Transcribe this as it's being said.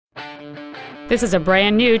This is a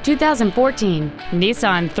brand new 2014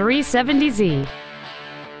 Nissan 370Z.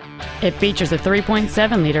 It features a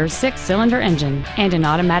 3.7-liter six-cylinder engine and an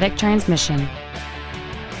automatic transmission.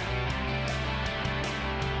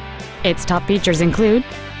 Its top features include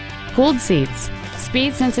cooled seats,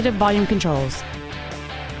 speed-sensitive volume controls,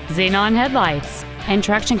 xenon headlights, and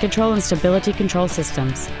traction control and stability control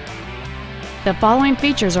systems. The following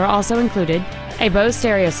features are also included: a Bose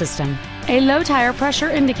stereo system, a low tire pressure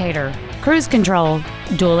indicator, cruise control,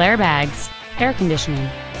 dual airbags, air conditioning,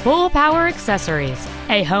 full power accessories,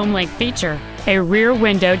 a home link feature, a rear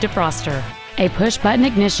window defroster, a push-button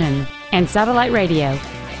ignition, and satellite radio.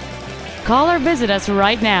 Call or visit us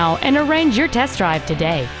right now and arrange your test drive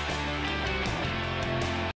today.